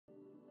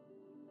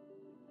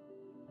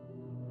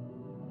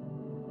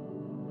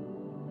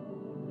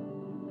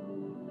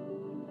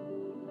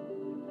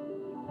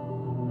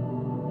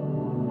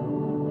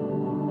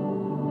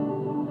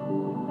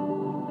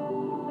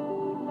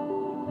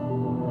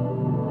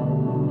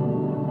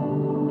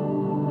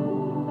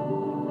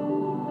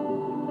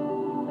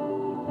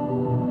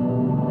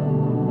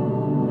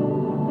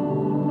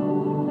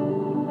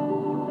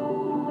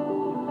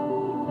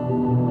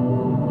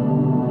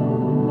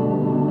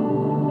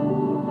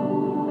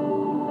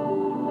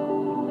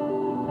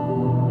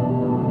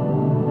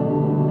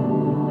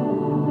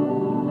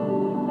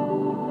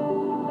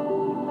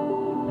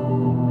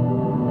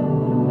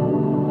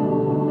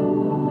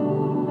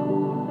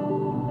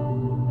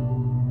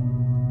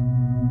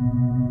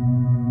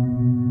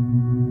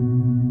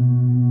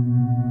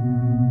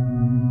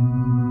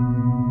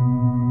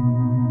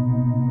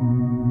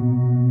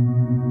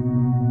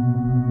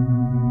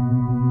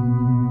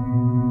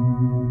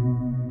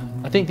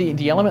think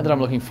the element that I'm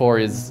looking for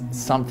is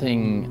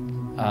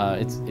something,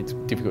 it's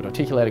difficult to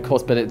articulate of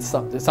course, but it's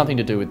something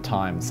to do with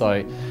time.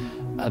 So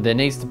there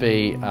needs to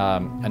be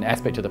an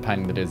aspect of the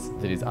painting that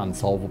is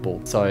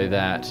unsolvable, so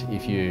that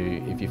if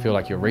you feel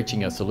like you're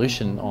reaching a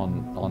solution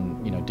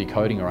on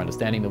decoding or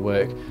understanding the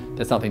work,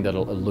 there's something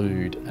that'll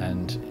elude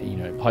and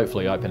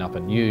hopefully open up a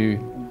new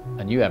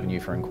avenue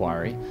for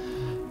inquiry.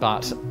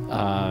 But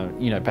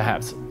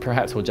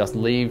perhaps we'll just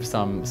leave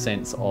some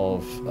sense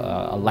of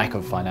a lack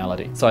of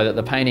finality, so that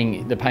the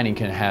painting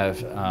can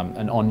have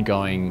an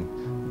ongoing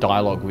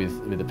dialogue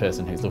with the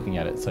person who's looking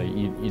at it. So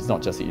it's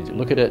not just that you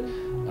look at it,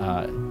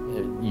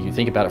 you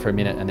think about it for a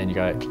minute and then you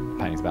go,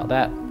 painting's about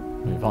that,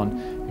 move on.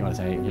 You want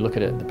to say, you look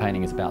at it, the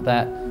painting is about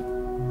that,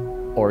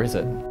 or is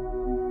it?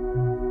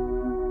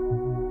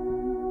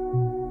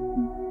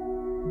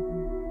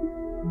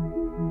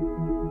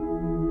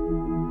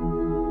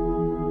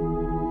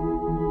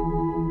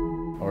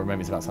 Or maybe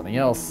it's about something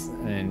else,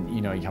 and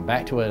you come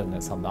back to it and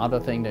there's some other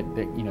thing that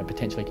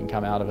potentially can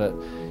come out of it.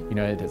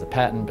 There's a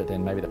pattern, but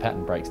then maybe the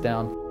pattern breaks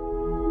down.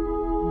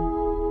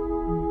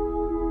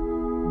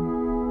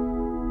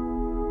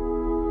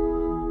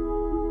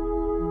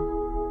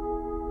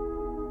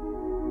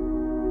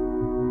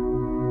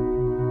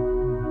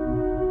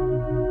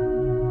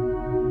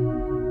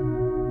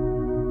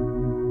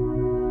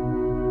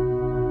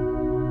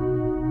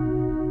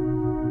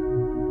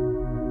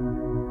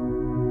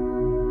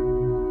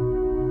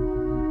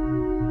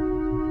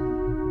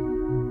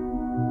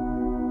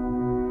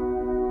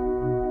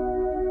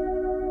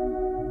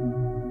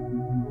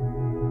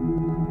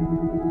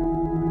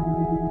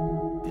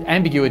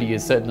 Ambiguity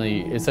is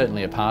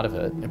certainly a part of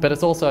it, but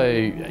it's also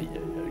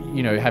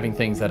having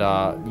things that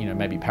are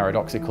maybe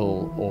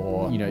paradoxical,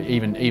 or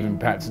even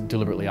perhaps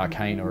deliberately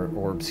arcane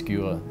or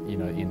obscure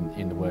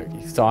in the work.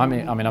 So I'm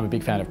a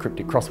big fan of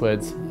cryptic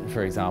crosswords,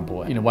 for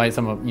example. In a way,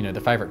 some of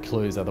the favourite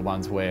clues are the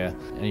ones where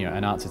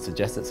an answer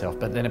suggests itself,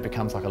 but then it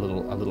becomes like a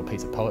little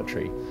piece of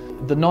poetry.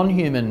 The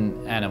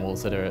non-human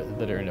animals that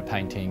are in the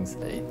paintings,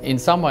 in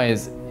some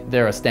ways,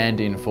 they're a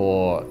stand-in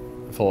for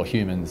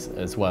humans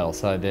as well.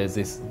 So there's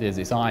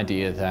this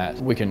idea that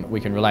we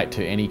can relate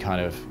to any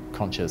kind of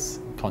conscious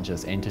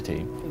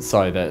entity.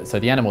 So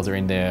the animals are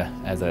in there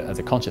as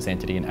a conscious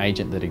entity, an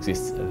agent that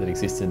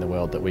exists in the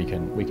world that we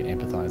can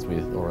empathise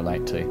with or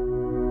relate to.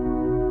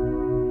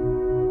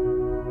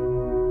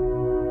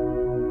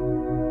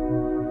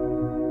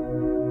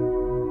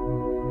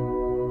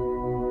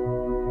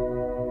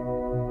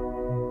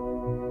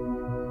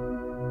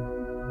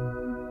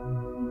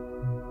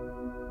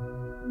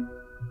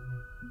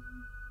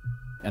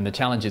 And the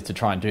challenge is to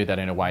try and do that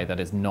in a way that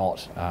is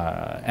not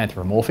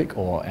anthropomorphic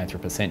or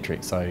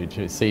anthropocentric. So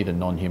to see the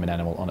non-human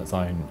animal on its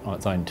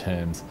own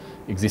terms,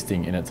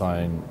 existing in its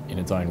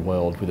own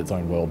world, with its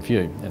own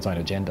worldview, its own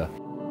agenda.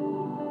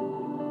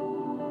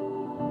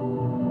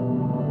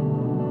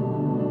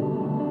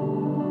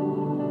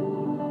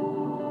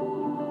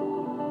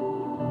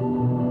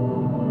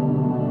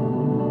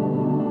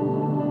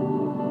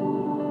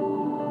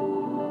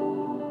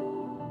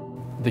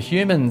 The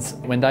humans,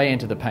 when they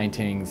enter the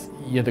paintings,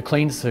 the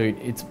clean suit,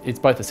 it's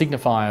both a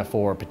signifier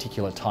for a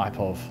particular type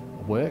of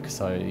work.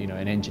 So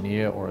an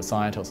engineer or a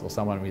scientist or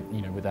someone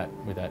with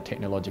that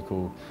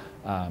technological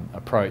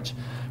approach.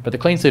 But the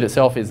clean suit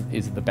itself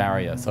is the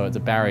barrier. So it's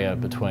a barrier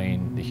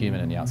between the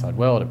human and the outside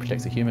world. It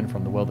protects the human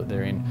from the world that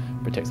they're in,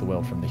 protects the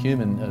world from the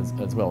human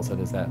as well. So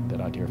there's that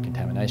idea of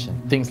contamination.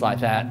 Things like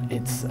that.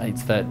 It's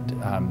that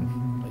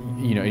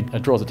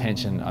it draws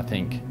attention, I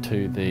think,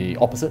 to the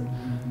opposite.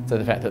 So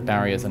the fact that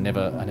barriers are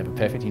never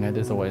perfect.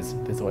 There's always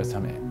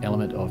some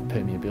element of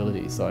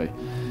permeability. So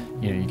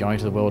you go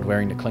into the world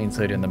wearing the clean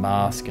suit and the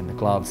mask and the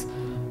gloves,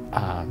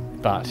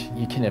 but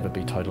you can never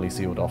be totally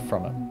sealed off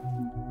from it.